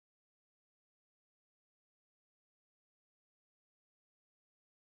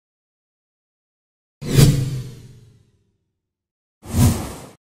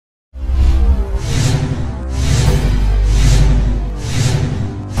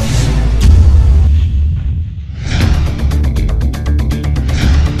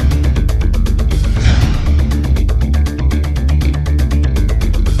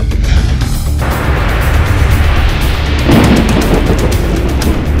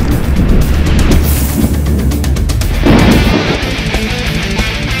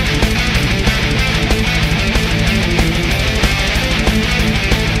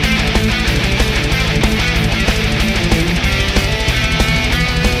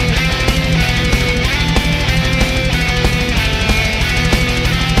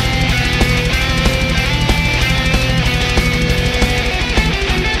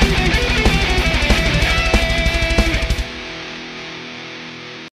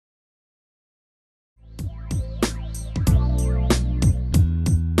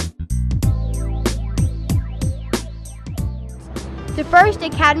first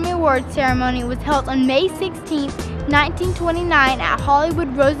Academy Awards ceremony was held on May 16, 1929 at Hollywood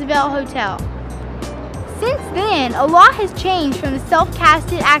Roosevelt Hotel. Since then, a lot has changed from the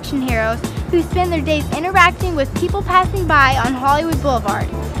self-casted action heroes who spend their days interacting with people passing by on Hollywood Boulevard,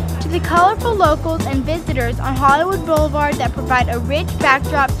 to the colorful locals and visitors on Hollywood Boulevard that provide a rich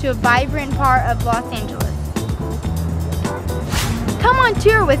backdrop to a vibrant part of Los Angeles. Come on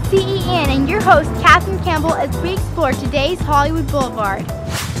tour with CEN and your host, Catherine Campbell, as we explore today's Hollywood Boulevard.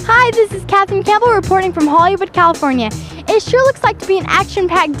 Hi, this is Catherine Campbell reporting from Hollywood, California. It sure looks like to be an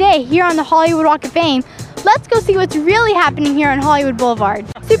action-packed day here on the Hollywood Walk of Fame. Let's go see what's really happening here on Hollywood Boulevard.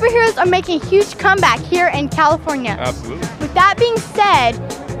 Superheroes are making a huge comeback here in California. Absolutely. With that being said,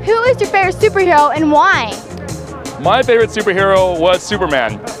 who is your favorite superhero and why? My favorite superhero was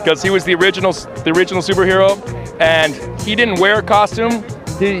Superman because he was the original superhero, and he didn't wear a costume.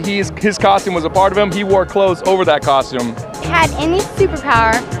 His costume was a part of him. He wore clothes over that costume. If you had any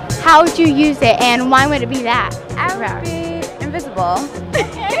superpower, how would you use it and why would it be that? I would be invisible.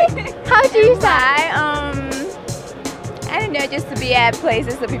 How would you use that? I don't know, just to be at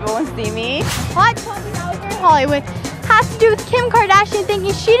places so people won't see me. Hot topic out here in Hollywood has to do with Kim Kardashian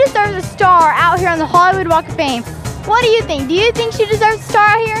thinking she deserves a star out here on the Hollywood Walk of Fame. What do you think? Do you think she deserves a star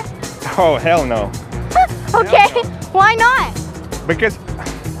out here? Oh, hell no. Okay, why not? Because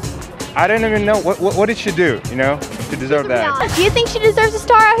I don't even know what did she do, you know, to deserve that. Do you think she deserves a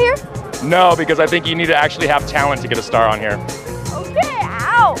star out here? No, because I think you need to actually have talent to get a star on here. Okay,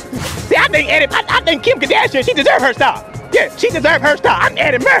 ow. See, I think Kim Kardashian, she deserves her star. Yeah, she deserves her star. I'm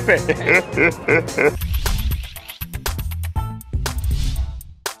Eddie Murphy.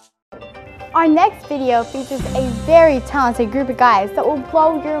 Our next video features a very talented group of guys that will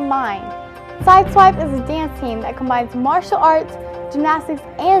blow your mind. Sideswipe is a dance team that combines martial arts, gymnastics,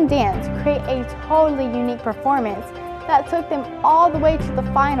 and dance to create a totally unique performance that took them all the way to the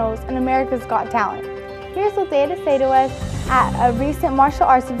finals in America's Got Talent. Here's what they had to say to us at a recent martial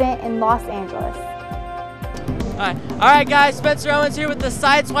arts event in Los Angeles. Alright guys, Spencer Owens here with the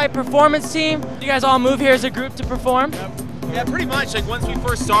Sideswipe performance team. You guys all move here as a group to perform? Yeah, pretty much. Like once we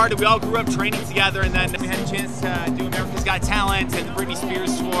first started, we all grew up training together, and then we had a chance to do America's Got Talent and the Britney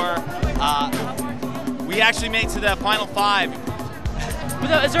Spears tour. We actually made it to the final 5.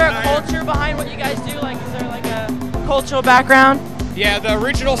 Is there a culture behind what you guys do? Like, is there like a cultural background? Yeah, the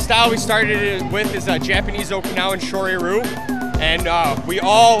original style we started it with is Japanese Okinawan Shoryu, and we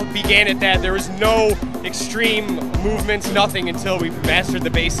all began at that. There was no extreme movements, nothing until we mastered the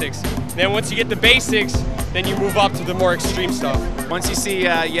basics. Then once you get the basics, then you move up to the more extreme stuff. Once you see,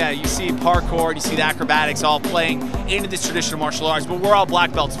 you see parkour, you see the acrobatics all playing into this traditional martial arts, but we're all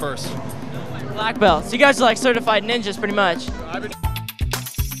black belts first. Black belts. So you guys are like certified ninjas pretty much.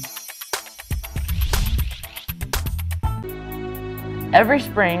 Every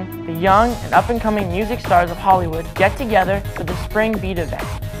spring, the young and up-and-coming music stars of Hollywood get together for the Spring Beat event.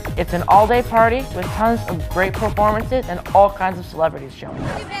 It's an all-day party with tons of great performances and all kinds of celebrities showing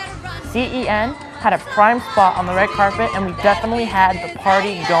up. CEN had a prime spot on the red carpet, and we definitely had the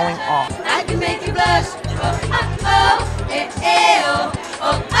party going on. I can make you blush, oh, oh, oh, eh, eh, oh,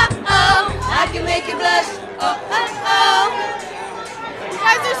 oh, oh, oh. I can make you blush, oh, oh, oh. You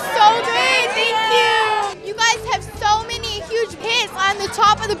guys are so great, thank you. You guys have so many huge hits on the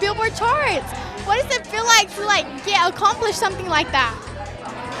top of the Billboard charts. What does it feel like to accomplish something like that?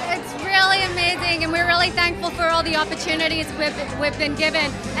 It's really amazing, and we're really thankful for all the opportunities we've been given.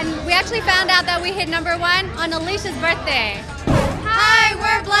 And we actually found out that we hit #1 on Alicia's birthday. Hi,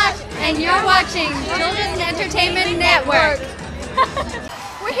 we're Blush, and you're watching Children's Entertainment Network.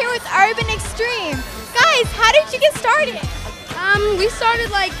 We're here with Urban Extreme. Guys, how did you get started? We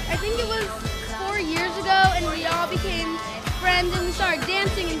started I think it was 4 years ago, and we all became friends and we started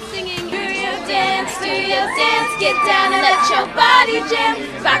dancing and singing. Do your dance, get down and let your body jam.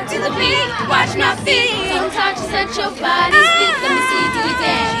 Back to the beat, watch my feet. Don't talk, just let your body speak. Let me see you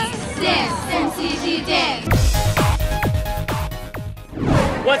dance, dance, MCG dance.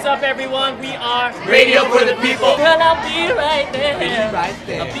 What's up, everyone? We are Radio for the People. Girl, I'll be right there. Be right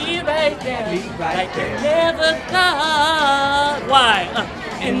there. I'll be right there. Be right there. Never thought. Why?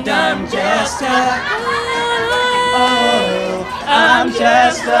 And I'm just I'm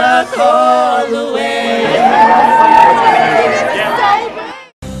just a call away.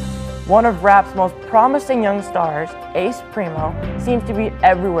 One of rap's most promising young stars, Ace Primo, seems to be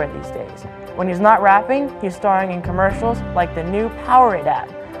everywhere these days. When he's not rapping, he's starring in commercials like the new Powerade app,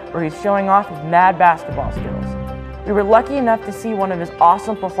 where he's showing off his mad basketball skills. We were lucky enough to see one of his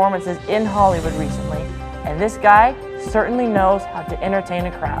awesome performances in Hollywood recently, and this guy certainly knows how to entertain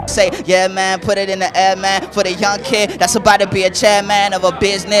a crowd. Say, yeah man, put it in the air man, for the young kid that's about to be a chairman of a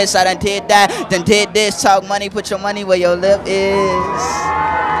business. I done did that, then did this, talk money, put your money where your lip is.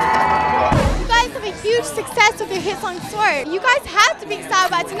 You guys have a huge success with your hit song Soar. You guys have to be excited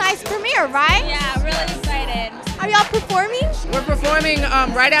about tonight's premiere, right? Yeah, really excited. Are y'all performing? We're performing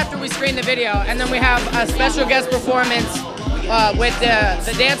right after we screen the video, and then we have a special guest performance with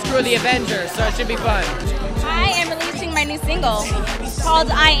the dance crew of the Avengers, so it should be fun. I am releasing my new single called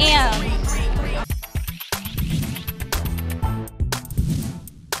I Am.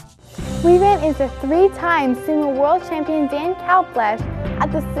 We ran into 3-time Sumo World Champion Dan Kalflesh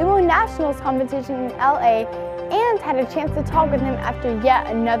at the Sumo Nationals competition in LA and had a chance to talk with him after yet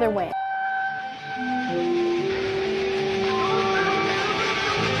another win.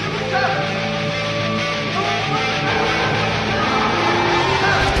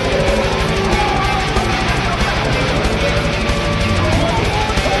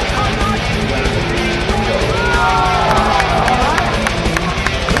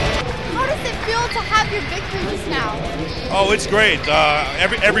 Your victory just now. Oh, it's great.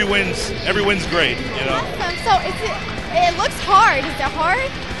 Every win's great. You know. Awesome. So it looks hard. Is it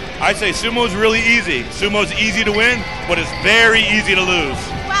hard? I say sumo's really easy. Sumo's easy to win, but it's very easy to lose.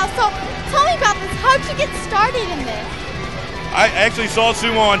 Wow. So tell me about this. How'd you get started in this? I actually saw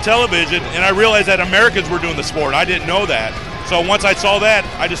sumo on television, and I realized that Americans were doing the sport. I didn't know that. So once I saw that,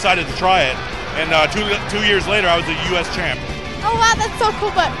 I decided to try it. And two years later, I was a U.S. champ. Oh wow, that's so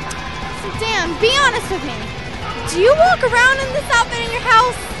cool. But so Dan, be honest with me. Do you walk around in this outfit in your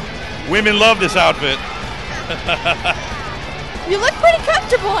house? Women love this outfit. You look pretty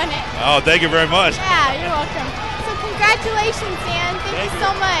comfortable in it. Oh, thank you very much. Yeah, you're welcome. So congratulations, Dan. Thank you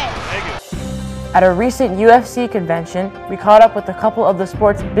so much. Thank you. At a recent UFC convention, we caught up with a couple of the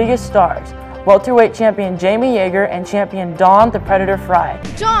sport's biggest stars, welterweight champion Jamie Yeager and champion Dawn the Predator Fry.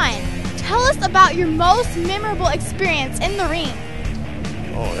 John, tell us about your most memorable experience in the ring.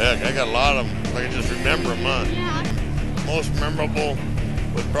 Oh heck, I got a lot of them. I can just remember them, huh? Yeah. Most memorable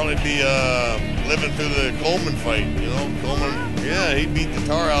would probably be living through the Coleman fight. You know, Coleman, yeah, he beat the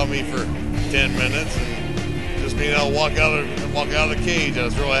tar out of me for 10 minutes, and just being able to walk out of the cage, I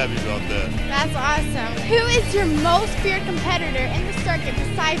was real happy about that. That's awesome. Who is your most feared competitor in the circuit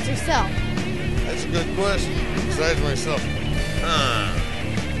besides yourself? That's a good question. Besides myself,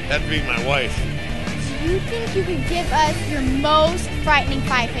 that'd be my wife. Do you think you could give us your most frightening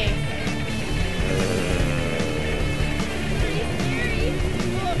fight face?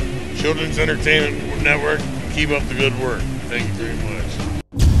 Children's Entertainment Network, keep up the good work. Thank you very much.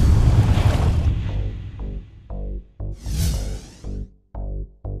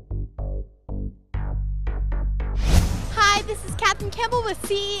 Hi, this is Captain Campbell with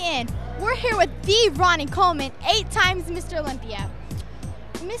CEN. We're here with the Ronnie Coleman, 8 times Mr. Olympia.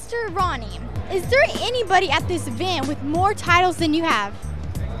 Mr. Ronnie, is there anybody at this event with more titles than you have?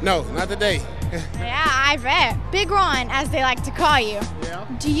 No, not today. Yeah, I bet. Big Ron, as they like to call you. Yeah.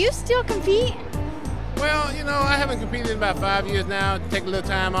 Do you still compete? Well, you know, I haven't competed in about 5 years now. Take a little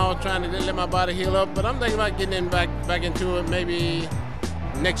time off, trying to let my body heal up. But I'm thinking about getting back into it maybe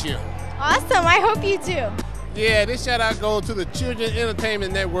next year. Awesome, I hope you do. Yeah, this shout out goes to the Children's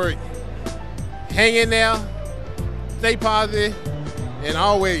Entertainment Network. Hang in there, stay positive, and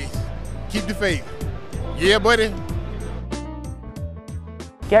always keep the faith. Yeah, buddy.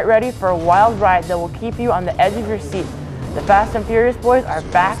 Get ready for a wild ride that will keep you on the edge of your seat. The Fast and Furious boys are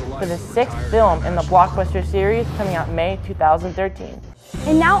back for the 6th film in the blockbuster series coming out May 2013.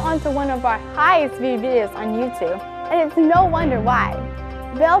 And now on to one of our highest viewed videos on YouTube, and it's no wonder why.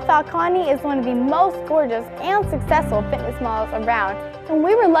 Belle Falcone is one of the most gorgeous and successful fitness models around, and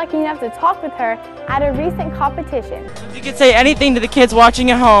we were lucky enough to talk with her at a recent competition. If you could say anything to the kids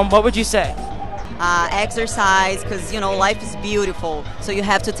watching at home, what would you say? Exercise, because you know life is beautiful, so you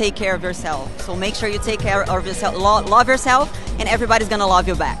have to take care of yourself. So make sure you take care of yourself, love yourself, and everybody's gonna love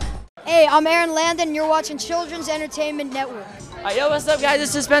you back. Hey, I'm Aaron Landon, and you're watching Children's Entertainment Network. Yo, what's up guys?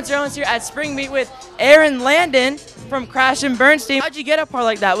 This is Spencer Owens here at Spring Meet with Aaron Landon from Crash and Bernstein. How'd you get up par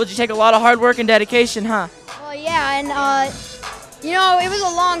like that? Would you take a lot of hard work and dedication, huh? Well, yeah, and you know, it was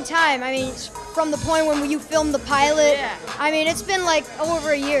a long time. I mean, from the point when you filmed the pilot, yeah. I mean, it's been like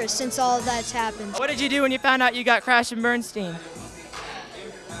over a year since all of that's happened. What did you do when you found out you got Crash and Bernstein?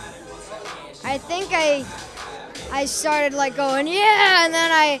 I think I started like going, yeah, and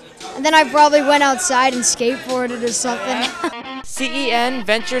then I probably went outside and skateboarded or something. CEN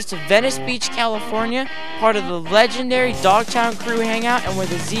ventures to Venice Beach, California, part of the legendary Dogtown Crew hangout and where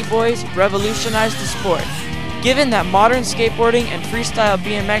the Z-Boys revolutionized the sport. Given that modern skateboarding and freestyle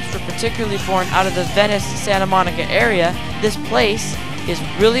BMX were particularly born out of the Venice-Santa Monica area, this place is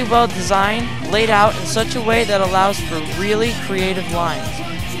really well designed, laid out in such a way that allows for really creative lines.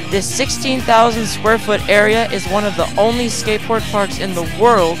 This 16,000 square foot area is one of the only skateboard parks in the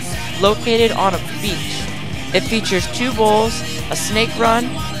world located on a beach. It features 2 bowls, a snake run,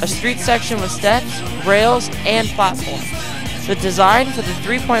 a street section with steps, rails, and platforms. The design for the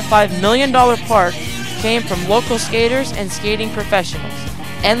 $3.5 million park came from local skaters and skating professionals.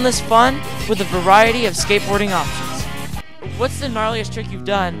 Endless fun with a variety of skateboarding options. What's the gnarliest trick you've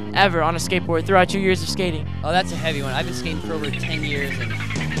done ever on a skateboard throughout your years of skating? Oh, that's a heavy one. I've been skating for over 10 years, and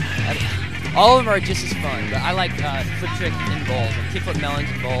all of them are just as fun. But I like flip tricks in bowls, like kickflip melons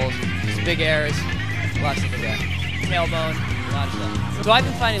in bowls, just big airs, lots of stuff like that. Tailbone, a lot of stuff. So I've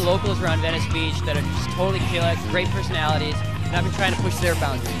been finding locals around Venice Beach that are just totally killer, great personalities, and I've been trying to push their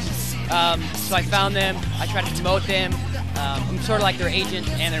boundaries. So I found them, I try to promote them. I'm sort of like their agent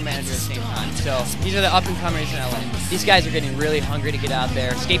and their manager at the same time. So these are the up-and-comers in LA. These guys are getting really hungry to get out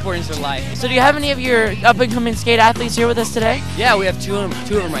there. Skateboarding is their life. So do you have any of your up-and-coming skate athletes here with us today? Yeah, we have two of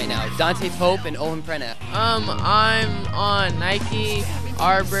them right now. Dante Pope and Owen Prena. I'm on Nike,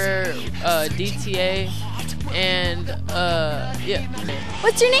 Arbor, DTA, and yeah.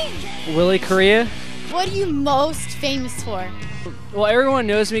 What's your name? Willie Correa. What are you most famous for? Well, everyone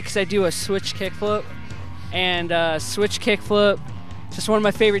knows me because I do a switch kickflip. And switch kickflip, just one of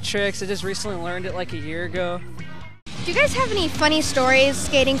my favorite tricks. I just recently learned it like a year ago. Do you guys have any funny stories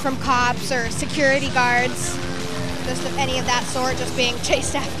skating from cops or security guards? Just any of that sort, just being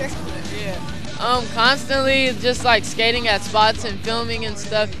chased after? Yeah. Constantly just like skating at spots and filming and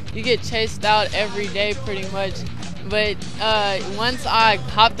stuff. You get chased out every day pretty much. But once I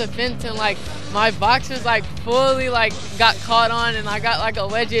hopped the fence and like my boxers like fully like got caught on and I got like a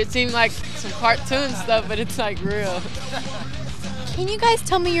wedgie. It seemed like some cartoon stuff, but it's like real. Can you guys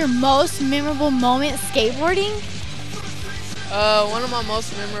tell me your most memorable moment skateboarding? One of my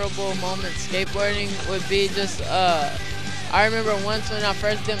most memorable moments skateboarding would be just I remember once when I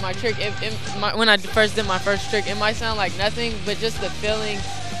first did my trick. When I first did my first trick, it might sound like nothing, but just the feeling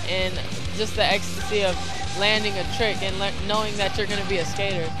and just the ecstasy of landing a trick and knowing that you're gonna be a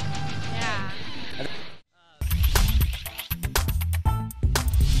skater. Yeah.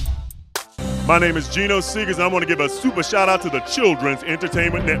 My name is Gino Seegers, and I want to give a super shout out to the Children's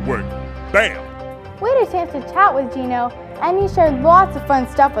Entertainment Network. Bam! We had a chance to chat with Gino, and he shared lots of fun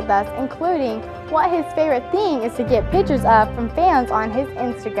stuff with us, including what his favorite thing is to get pictures of from fans on his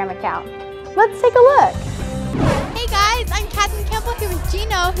Instagram account. Let's take a look. Hey guys, I'm Catherine Campbell here with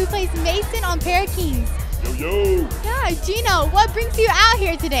Gino, who plays Mason on Pair of Kings. Yo! Yeah, Gino, what brings you out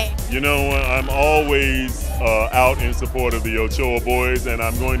here today? You know, I'm always out in support of the Ochoa boys, and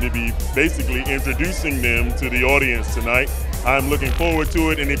I'm going to be basically introducing them to the audience tonight. I'm looking forward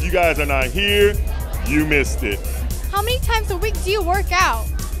to it, and if you guys are not here, you missed it. How many times a week do you work out?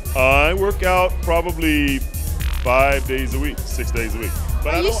 I work out probably 5 days a week, 6 days a week.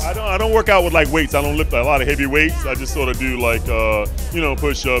 But I don't work out with like weights. I don't lift a lot of heavy weights. I just sort of do like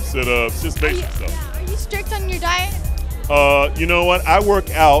push-ups, sit-ups, just basic stuff. Are you strict on your diet? You know what? I work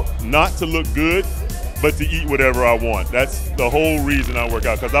out not to look good, but to eat whatever I want. That's the whole reason I work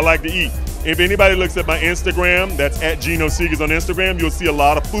out, because I like to eat. If anybody looks at my Instagram, that's at Gino Seegers on Instagram, you'll see a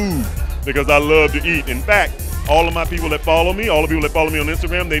lot of food because I love to eat. In fact, all of my people that follow me, all the people that follow me on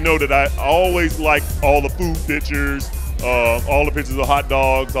Instagram, they know that I always like all the food pictures, all the pictures of hot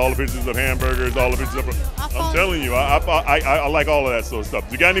dogs, all the pictures of hamburgers, all the pictures of... I'm telling you, I like all of that sort of stuff.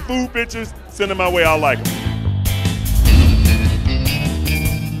 If you got any food pictures, send them my way, I'll like them.